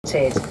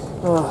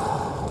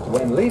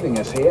When leaving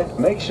us here,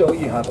 make sure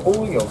you have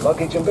all your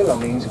luggage and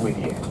belongings with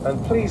you,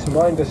 and please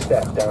mind the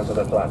step down to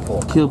the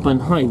platform. Kilburn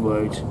High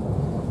Road,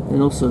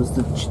 and also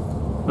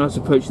as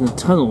approaching the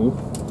tunnel,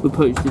 we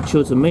approach the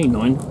Chiltern Main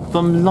Line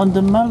from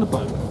London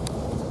Marylebone.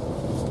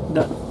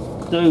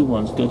 Those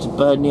ones go to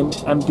Birmingham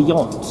and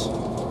beyond.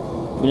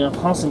 We are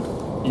now passing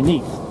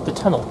beneath the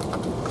tunnel.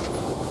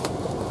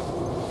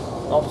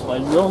 After my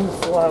long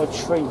 4-hour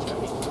train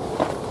journey,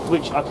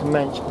 which I can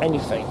manage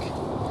anything.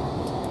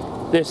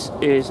 This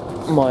is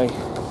my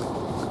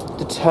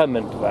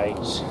determined rate.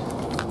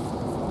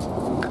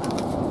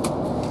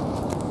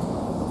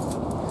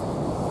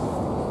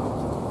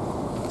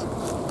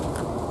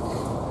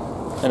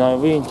 And I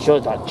really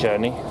enjoyed that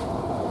journey.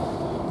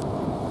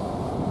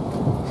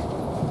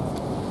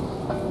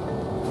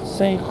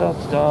 Safe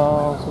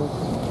stars.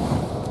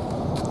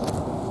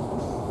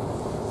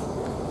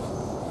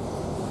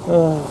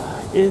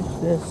 If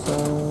this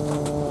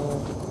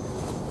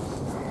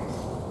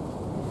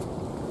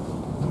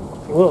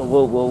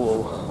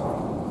whoa.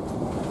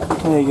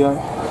 There you go.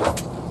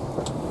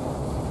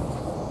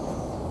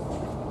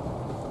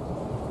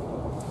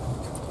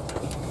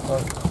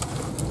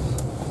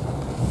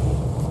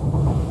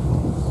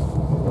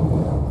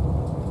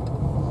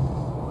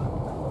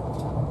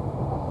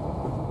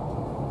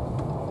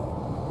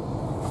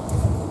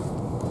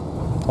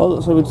 Oh,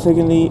 looks like we're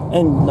taking the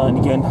end line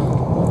again.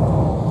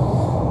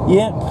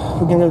 Yep,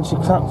 we're going to go to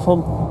the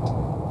platform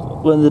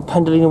when the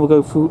pendulum will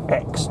go through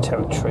X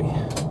territory.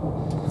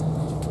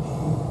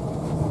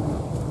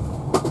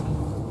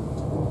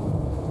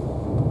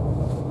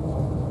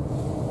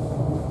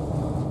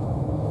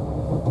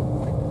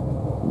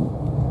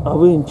 I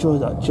really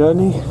enjoyed that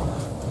journey.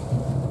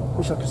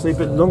 Wish I could stay a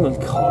bit longer in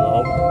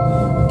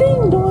Carlisle.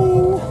 Ding dong!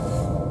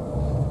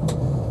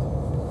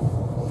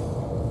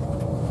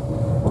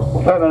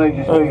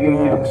 Manager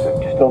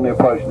speaking, just on the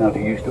approach now to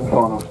Euston,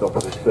 final stop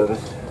of this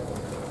service.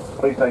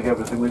 Please take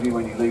everything with you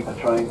when you leave the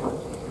train.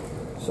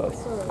 Sorry.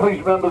 Please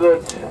remember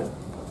that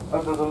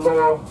under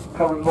the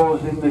current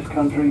laws in this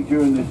country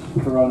during this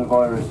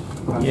coronavirus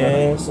pandemic,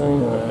 Yes, I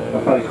know.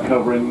 a face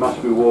covering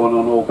must be worn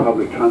on all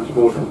public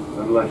transport,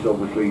 unless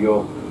obviously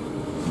you're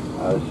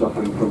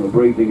suffering from a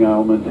breathing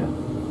ailment.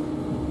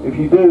 If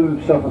you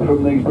do suffer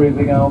from these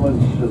breathing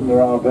ailments, and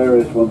there are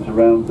various ones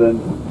around, then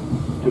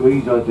to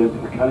ease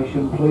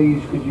identification,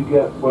 please could you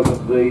get one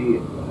of the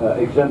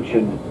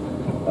exemption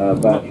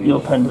badges? Your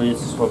pendulum is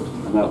swapped.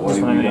 And that way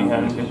we don't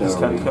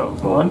necessarily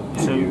 1,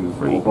 2,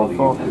 3,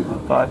 4,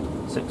 5,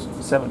 6,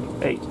 7,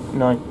 8,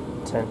 9,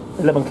 10,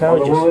 11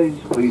 carriages. Otherwise,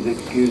 please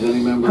excuse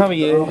any member How of are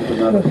you? staff, and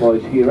that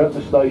applies here at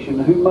the station,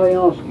 who may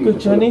ask you Good to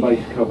journey. put a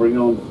face covering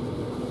on.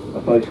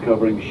 A face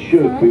covering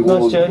should be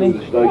worn journey. through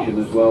the station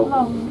as well.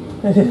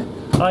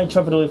 I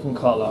travelled away from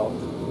Carlisle.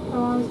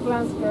 Oh, I was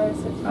Glasgow, so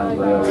it's And 5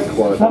 they are hours.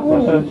 required for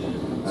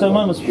buses. So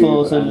mine was tube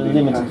full, so and in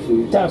limited.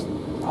 taxis That was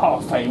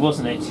half-pay,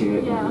 wasn't it? Here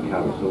in the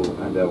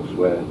capital and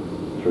elsewhere.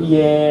 Through.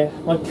 Yeah,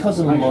 my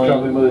cousin of Thanks for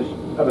travelling mine, with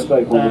us. Have a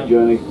safe on the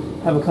journey.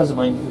 have a cousin of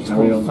mine who's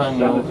Carry called on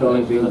Faniel.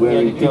 sanitising, He had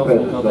wearing a two girlfriend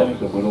pairs of called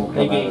socks, and we'll all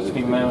They come out get of to this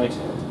be together. married.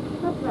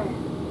 Lovely.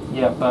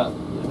 Yeah,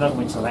 but that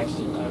went till next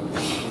year though.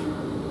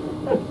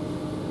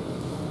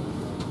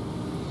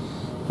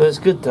 But it's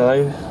good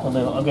though.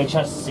 I'll get a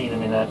chance to see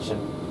them in action.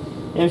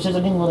 It was just I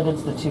didn't want to go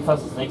to the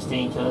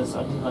 2016 because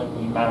I didn't like the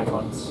remarried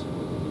ones.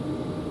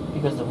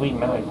 Because the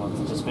remarried ones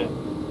are just a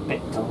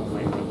bit dull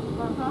really.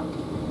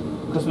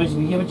 Because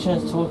basically you have a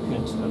chance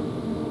talking to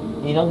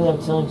them. You're not going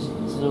to have time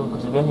to do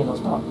because they've only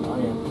lost about by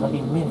a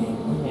bloody minute,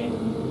 wouldn't it?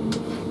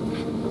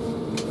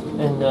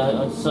 And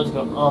I decided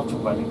to go after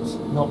weddings,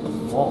 not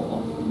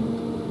before.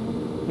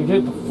 If you do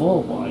it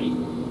before white,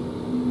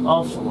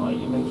 after white,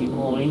 you make it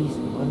more easy,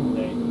 wouldn't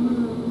it?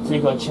 So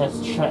you've got a chance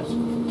to chat,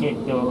 get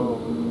your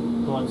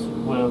the ones who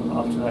were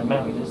after they're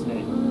married, isn't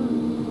it?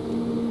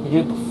 If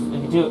you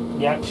do it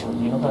the actual,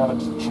 you're not going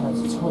to have a chance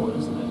at all,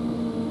 isn't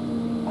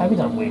it? Have you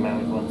done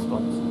remarried ones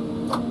once?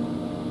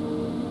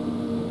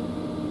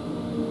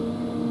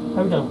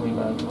 Have you done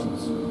remarried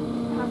ones?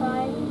 Have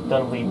I?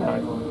 Done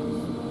remarried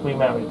ones?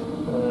 Remarried?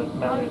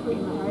 Married? I've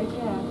remarried,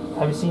 yeah.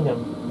 Have you seen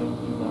them being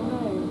No.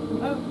 remarried?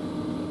 Oh,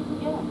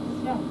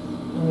 yes.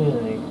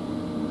 Really?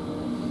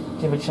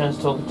 Do you have a chance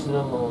talking to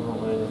them or not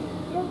really?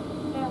 Yeah.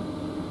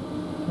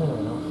 Fair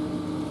enough.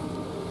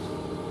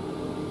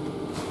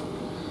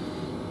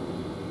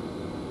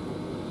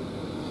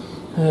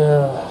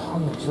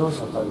 I'm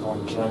exhausted of that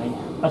long journey.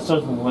 I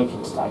started from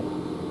working today.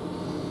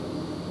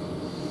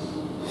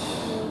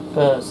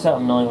 But set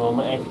up 9 room,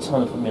 every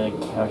time they put me in a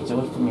character,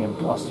 always put me in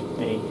Blasted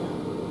B.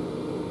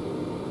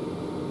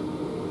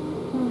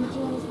 Well, the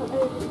journey's not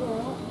over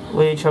yet.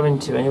 Where are you travelling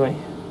to anyway?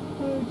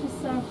 Oh,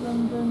 just South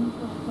London,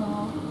 not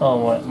far.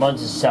 Oh right,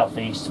 mine's in South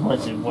East,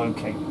 mine's in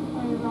Woking.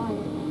 Oh,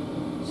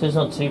 right. So it's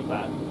not too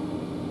bad.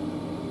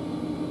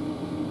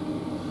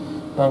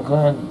 But I'm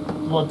glad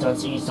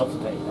lockdown's eased off a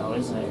bit now,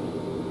 isn't it?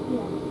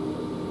 Yeah.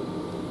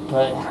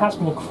 But it has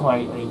been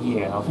quite a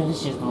year. I think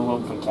this year's been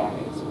one for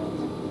Gary, isn't it?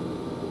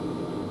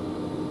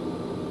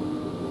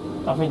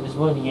 I think this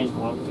one year's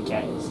one for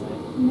Gary, isn't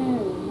it? No.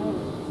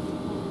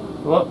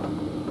 What?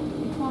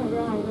 You can't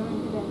ride, I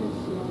won't get this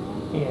year.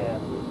 Yeah.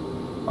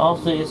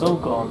 After it's all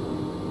gone,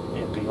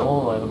 it'll be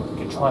all over.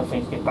 We can try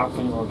things, get back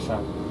things on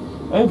track.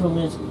 The only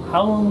problem is,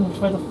 how long will we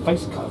wear the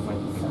face covering?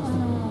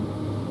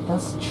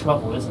 That's the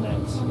trouble, isn't it?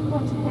 I've got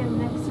to him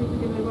next week, we're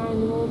going to be wearing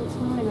them all the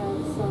time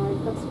outside.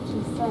 That's what she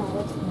said.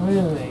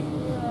 Really?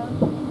 Yeah.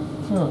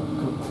 Oh,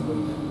 good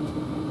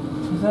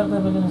grief. Is that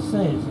what we're going to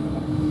say, is it?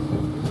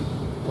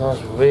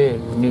 That's really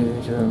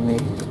new to me.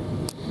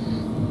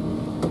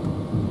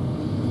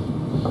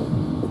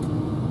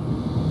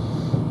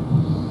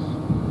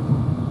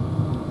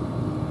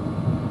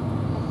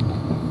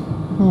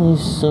 Oh,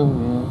 he's so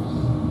real.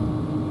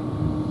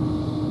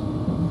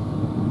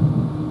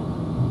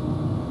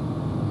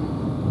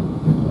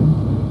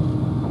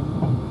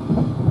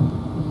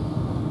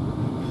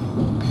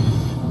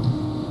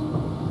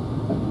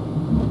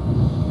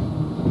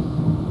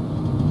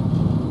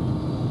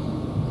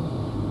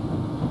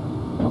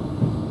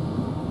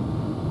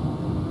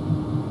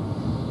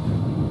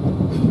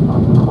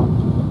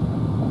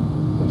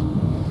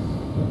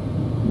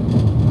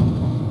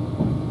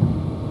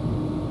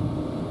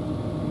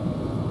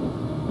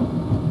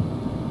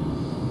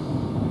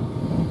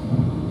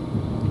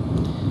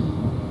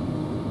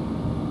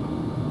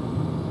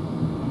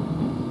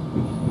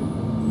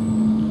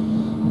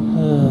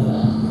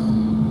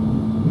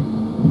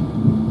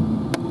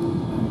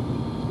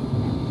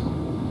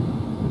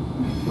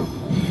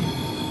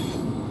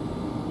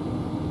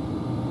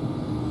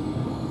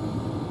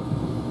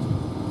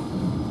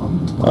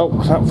 Oh,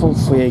 platform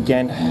 3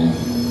 again.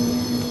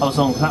 I was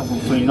on platform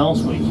 3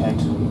 last weekend.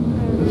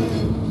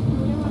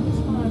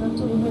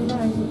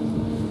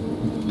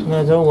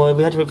 No, don't worry,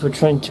 we had to wait for a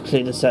train to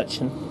clear the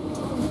section.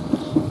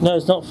 No,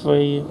 it's not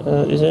 3,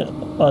 is it?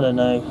 I don't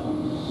know.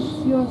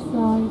 It's your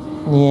side.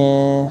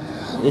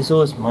 Yeah, it's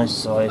always my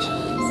side.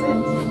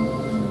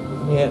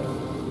 Yeah,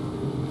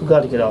 we've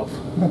got to get off.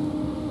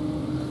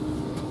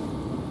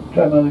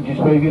 Train manager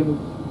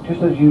speaking.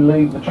 Just as you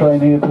leave the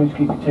train here, please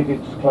keep your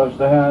tickets close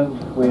to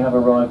hand. We have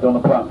arrived on a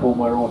platform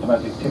where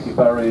automatic ticket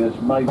barriers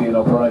may be in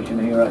operation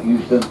here at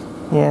Euston.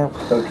 Yeah.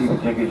 So keep your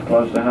tickets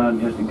close to hand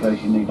just in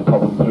case you need to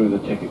pop them through the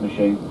ticket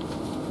machine.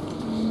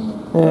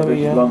 There This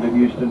we is go. London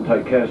Euston.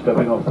 Take care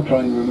stepping off the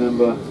train,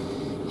 remember.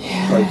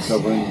 Face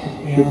covering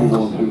should be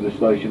worn through the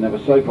station. Have a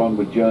safe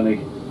onward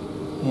journey.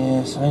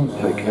 Yes, I know.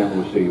 Take care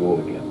and we'll see you all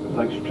again.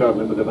 Thanks for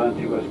travelling with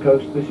Avanti West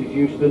Coast. This is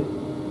Euston.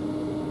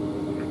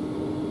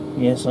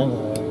 Yes, I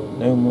know.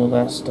 No more of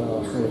that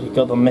stuff. Really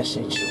got the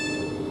message.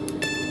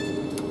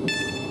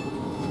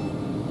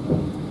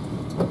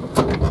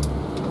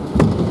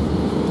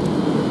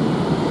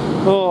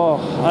 Oh,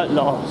 at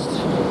last.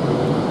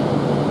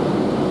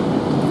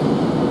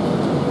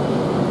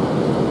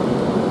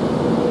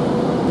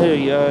 There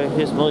we go.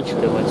 Here's my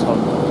train I went on.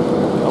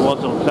 I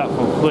was on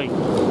platform 3.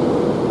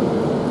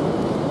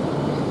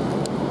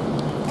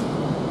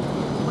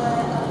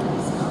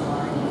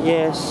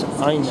 Yes,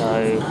 I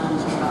know.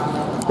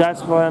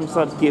 That's why I'm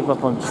starting to give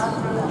up on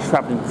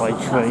travelling by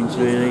trains,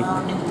 really.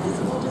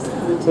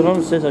 But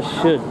Mum says I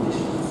should.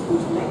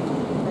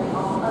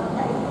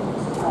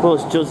 Well,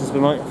 it's just as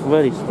been like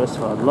already for the rest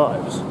of our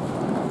lives.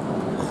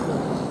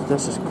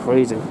 That's just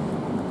crazy.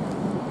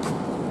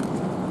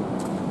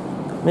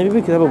 Maybe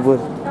we could have a word.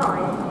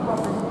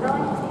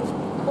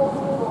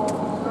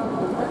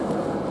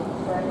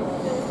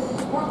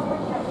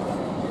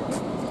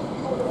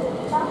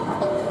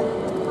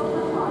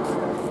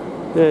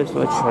 There's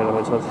my train I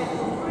went on.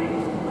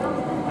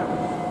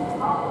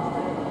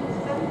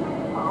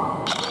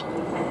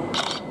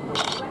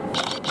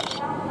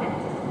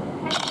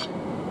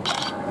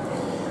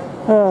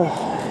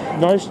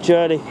 Nice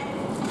journey.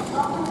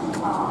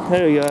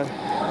 There we go.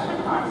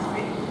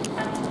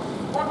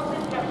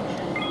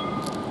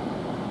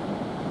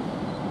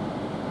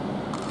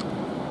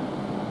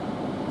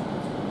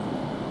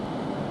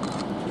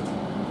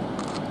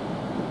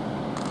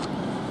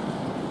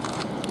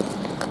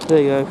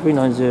 There you go,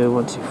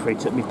 390123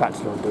 took me back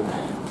to London.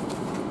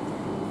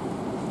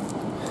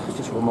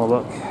 Just one more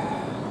look.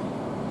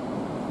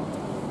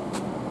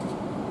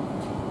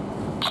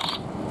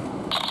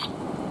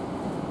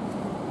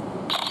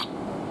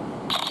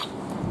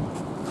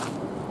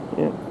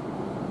 Yeah.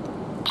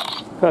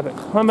 Perfect.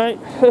 Hi mate.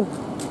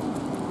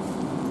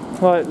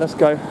 Right, let's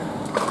go.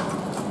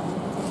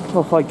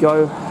 Off I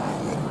go.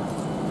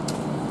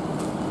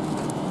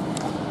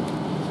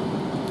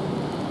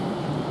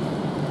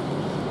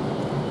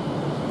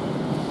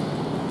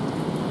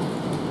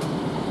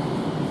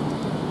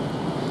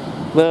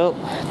 Well,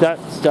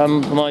 that's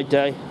done for my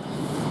day.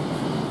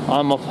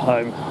 I'm off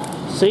home.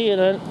 See you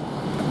then.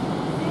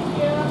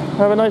 See ya.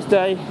 Have a nice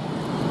day.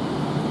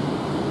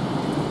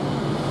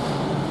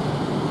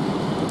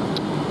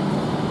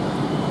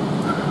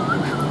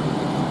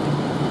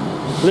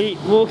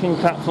 Walking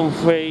platform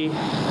 3.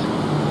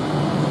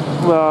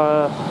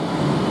 Well,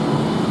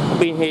 I've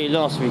been here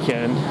last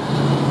weekend.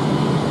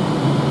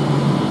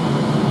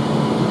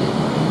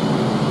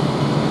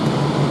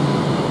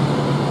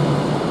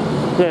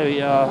 There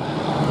we are,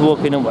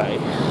 walking away.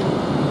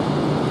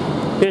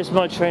 Here's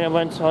my train I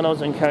went on. I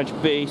was in carriage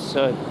B,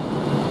 so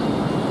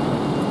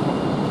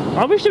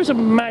I wish there was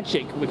some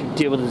magic we could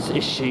deal with this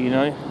issue, you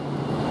know.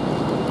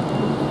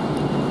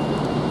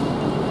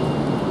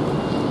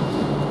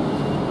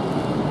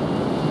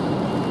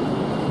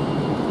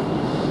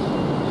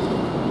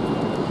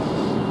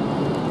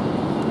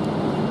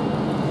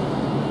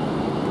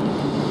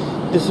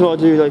 This is what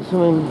I do, like,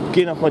 when I'm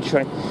getting off my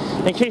train.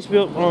 In case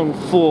we're on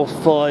 4 or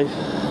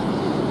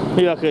 5,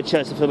 maybe I could get a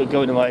chance to film it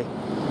going away.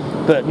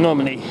 But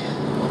normally,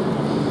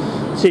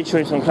 see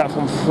trains on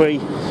platform 3,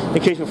 in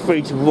case we're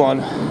 3 to 1,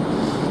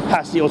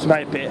 past the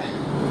automatic bit.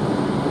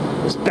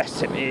 This best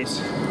tip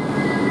is,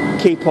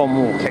 keep on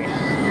walking.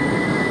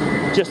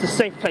 Just a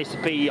safe place to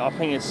be, I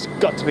think it's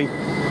got to be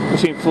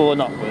between 4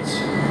 and upwards.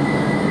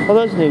 Well,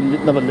 those are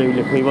another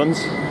loopy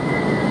ones.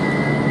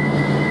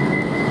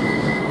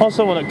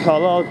 Also one at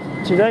Carlisle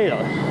today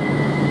though.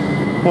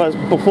 Well, it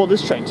was before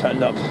this train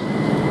turned up.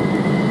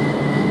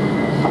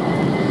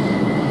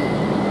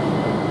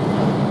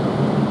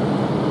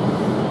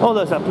 Oh,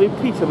 there's that blue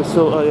Peter we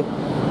saw earlier.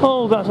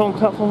 Oh, that's on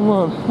platform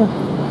 1.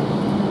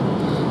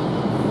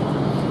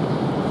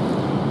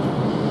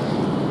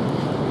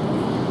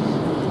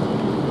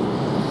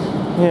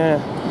 Yeah.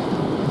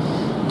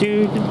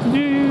 Do do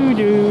do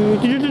do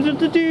do do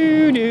do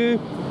do do.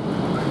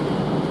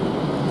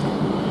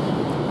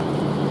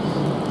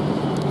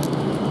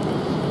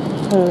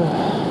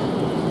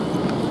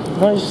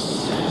 Nice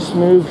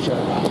smooth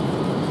journey.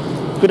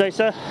 Good day,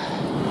 sir.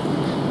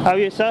 How are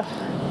you, sir?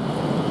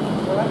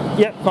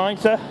 Yep, fine,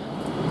 sir.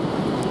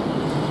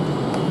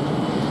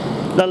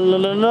 La la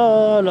la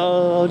la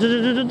la do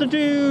do do do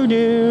do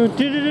do do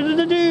do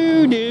do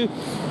do do.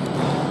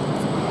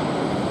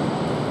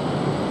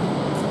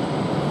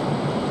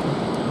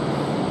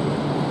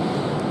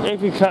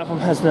 Every platform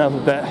has an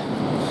alphabet.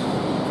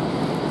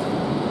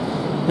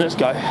 Let's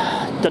go.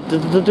 Da da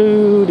da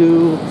do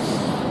do.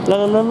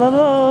 La la la la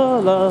la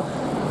la.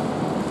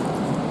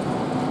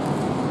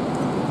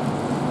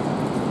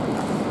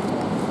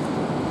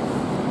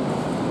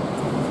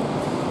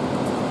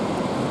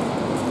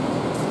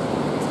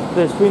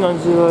 There's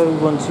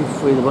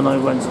 390123, the one I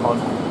went on.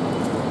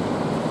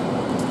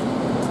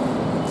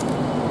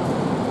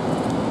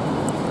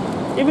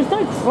 It was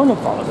no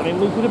coronavirus. I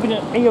mean, we could have been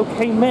an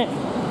A-OK men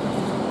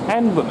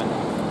and women.